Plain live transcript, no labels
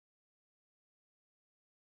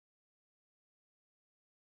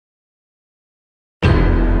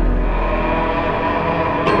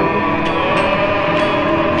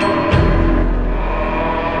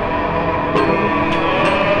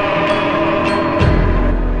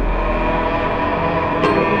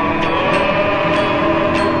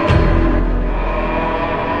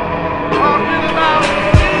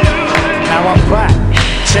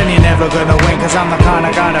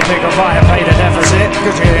pick a fight and pay the deficit.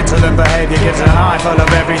 Cause your insolent behaviour gives an eye full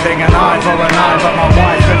of everything, an eye for an eye, but my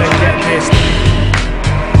wife couldn't get pissed.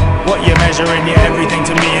 What you measuring, you're everything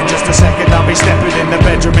to me. In just a second I'll be stepping in the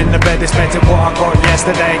bedroom, in the bed expecting what I got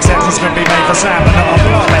yesterday. Exceptions can be made for Sam, but not on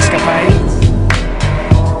block escapades.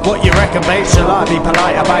 What you reckon, babe? Shall I be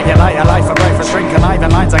polite about your later life? For breakfast, drink conniving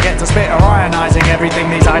lines I get to spit are ionizing everything.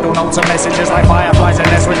 These idle notes are messages like fireflies and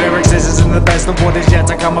nest with lyrics. This isn't the best of what is yet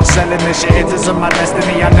to come of selling this shit. It isn't my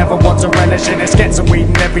destiny, I never want to relish in it. Gets some weed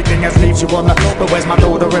and everything else leaves you on the floor. But where's my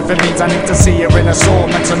daughter if it means I need to see her in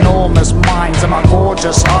assortments? Enormous minds and my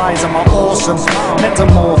gorgeous eyes and my awesome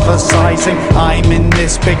metamorphosizing. I'm in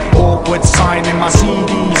this big awkward signing my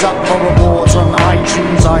CDs up for awards on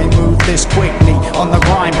iTunes. I move this quickly on the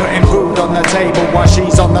grind, putting food on the table while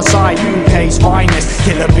she's on the side. UK's finest,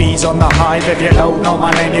 killer bees on the hive. If you don't know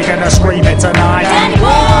my name, you're gonna scream it tonight. Danny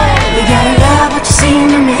boy, you gotta love what you see in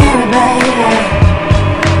the mirror, baby.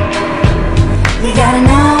 You gotta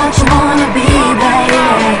know what you wanna be, baby.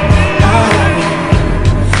 Oh,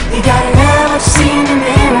 you gotta love what you see in the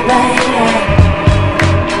mirror, baby.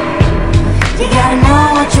 You gotta know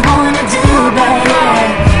what you wanna do, baby.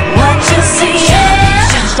 What you see,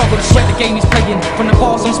 struggle to sweat the game he's playing. From the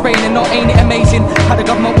bars I'm spraying and not ain't it amazing how the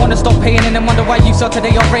government wanna stop paying and then wonder why you saw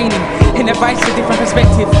today are raining. In their rights a different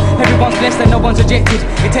perspective. Everyone's blessed and no one's ejected.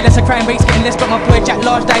 They tell us the crime rate's getting less, but my boy Jack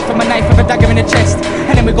Large died from a knife with a dagger in the chest.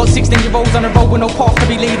 And then we got 16-year-olds on the road with no path to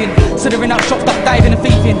be leading. So they're in up shops, stop diving and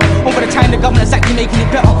thieving. Over the time the government's actually making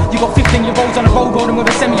it better. You got 15-year-olds on the road rolling with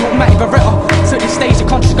a semi-automatic Beretta. So at this stage the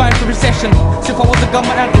country's going through recession. So if I was the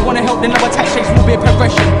government I'd wanna help, then lower tax rates will be a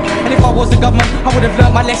progression. And if I was the government I would have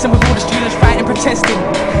learnt my lesson with all the students fighting, protesting.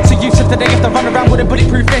 So Yusuf today have to run around with a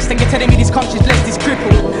bulletproof vest, and you're telling me this country's blessed, it's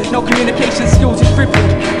crippled. No communication skills, it's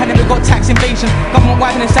crippled. And then we got tax invasion, government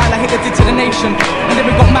wiping us out like Hitler did to the nation. And then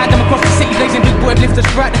we got mad them across the city, blazing big boy lifters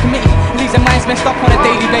throughout the committee. It leaves their minds messed up on a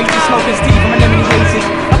daily basis, smoking Steve from a lemony hazes.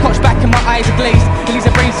 I clutch back and my eyes are glazed. It leaves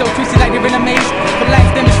their brains so twisted like they're in a maze. But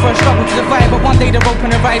life them is for a struggle to survive, but one day they'll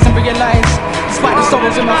open their eyes and realise, despite the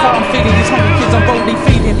sorrows in my heart I'm feeling, these hungry kids on road they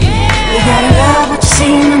feeding. you gotta love what you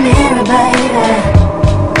see in the mirror, baby.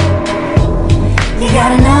 You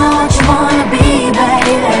gotta know what you wanna be,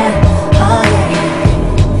 baby. Oh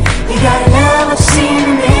yeah. You gotta love what you see in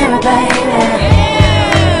the mirror, baby.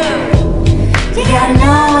 You gotta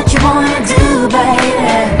know what you wanna do,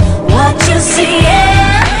 baby. What you see, yeah.